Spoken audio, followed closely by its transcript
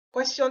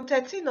Question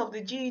 13 of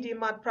the GED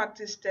Math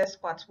Practice Test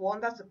Part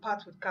 1, that's the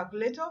part with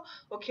calculator.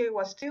 Okay,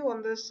 we're still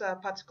on this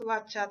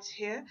particular chart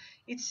here.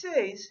 It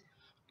says,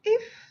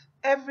 if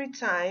every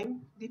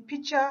time the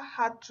pitcher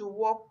had to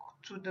walk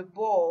to the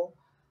ball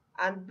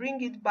and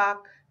bring it back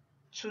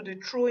to the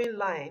throwing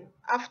line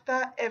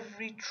after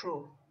every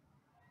throw.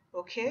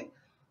 Okay,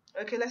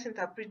 let's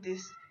interpret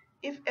this.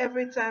 If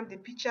every time the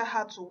pitcher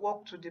had to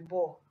walk to the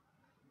ball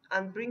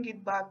and bring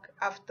it back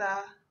to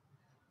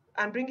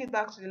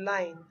the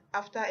line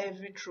after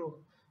every throw.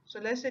 So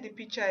let's say the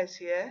pitcher is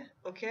here,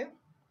 okay?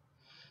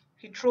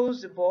 He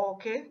throws the ball,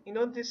 okay? You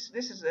know this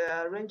is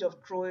a range of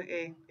throw,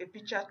 a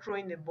pitcher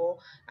throwing the ball,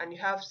 and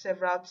you have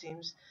several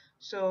teams.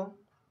 So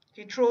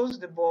he throws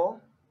the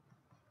ball.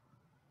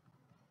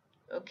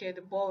 Okay,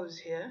 the ball is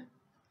here.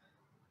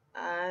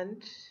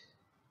 And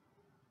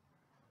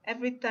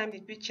every time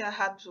the pitcher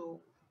had to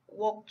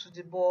walk to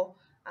the ball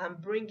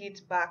and bring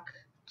it back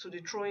to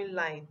the throwing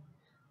line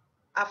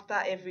after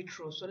every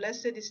throw. So let's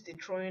say this is the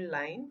throwing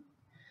line,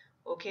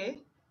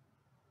 okay?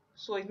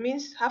 So it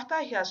means after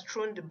he has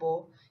thrown the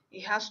ball, he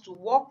has to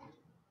walk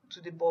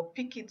to the ball,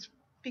 pick it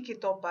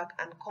up back,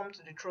 and come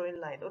to the throwing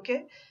line.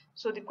 Okay.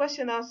 So the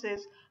question now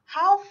says,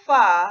 how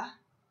far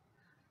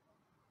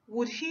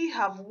would he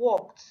have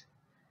walked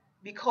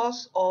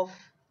because of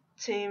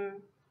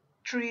Team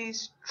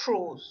 3's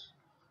throws?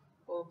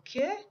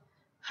 Okay.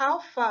 How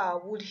far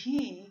would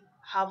he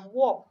have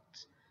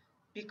walked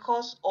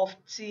because of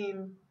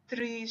Team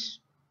 3's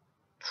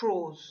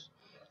throws?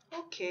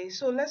 Okay,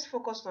 so let's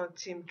focus on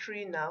Team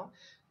 3 now.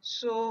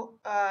 So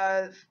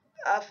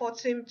for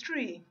Team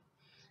 3,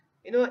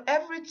 you know,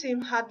 every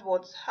team had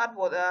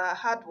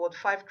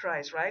 5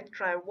 tries, right?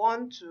 Try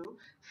 1, 2,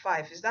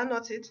 5. Is that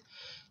not it?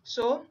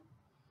 So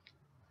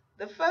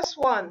the first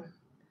one,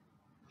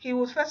 he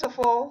would first of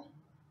all,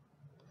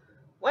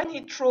 when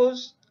he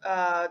throws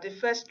the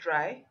first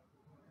try,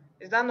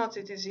 is that not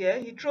it? Is here?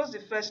 He throws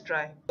the first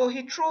try. So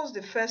he throws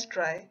the first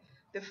try.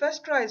 The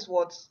first try is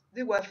what?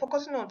 They were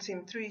focusing on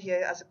Team 3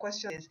 here as the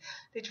question is.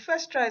 The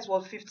first try is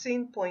what?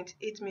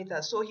 15.8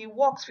 meters. So he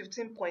walks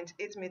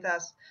 15.8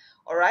 meters,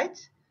 all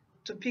right,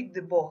 to pick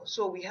the ball.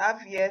 So we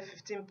have here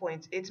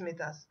 15.8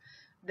 meters.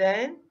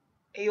 Then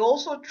he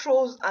also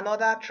throws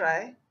another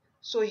try.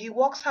 So he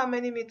walks how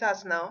many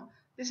meters now?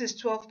 This is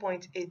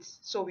 12.8.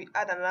 So we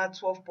add another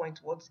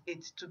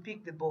 12.8 to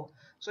pick the ball.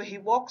 So he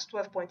walks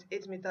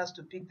 12.8 meters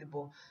to pick the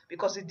ball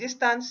because the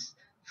distance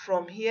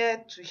from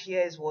here to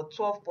here is what?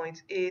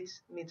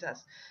 12.8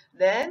 meters.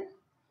 Then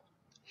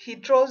he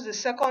throws the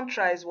second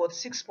try is what?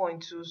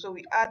 6.2. So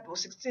we add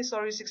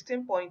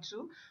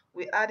 16.2.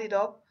 We add it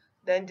up.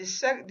 Then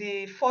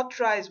the fourth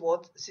try is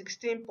what?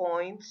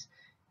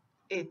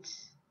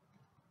 16.8.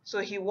 So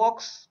he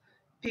walks,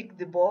 pick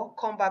the ball,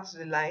 come back to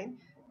the line.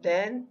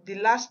 Then the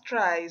last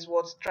try is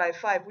what? Try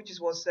 5, which is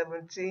what?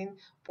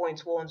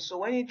 17.1. So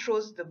when he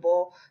throws the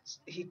ball,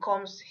 he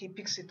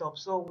picks it up.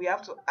 So we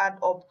have to add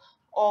up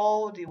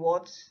all the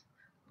what?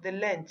 The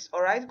length,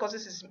 all right? Because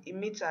this is in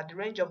meter. The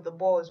range of the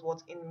ball is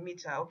what? In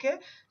meter,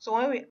 okay? So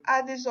when we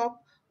add this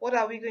up, what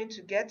are we going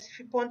to get? If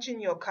you punch in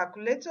your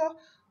calculator,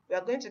 we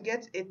are going to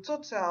get a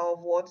total of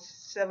what?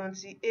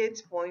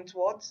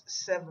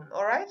 78.7,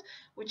 all right,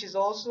 which is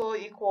also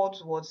equal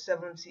to what?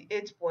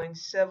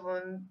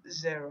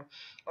 78.70.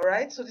 All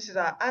right, so this is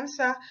our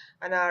answer,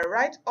 and our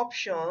right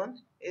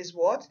option is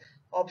what?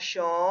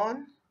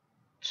 Option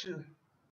 2.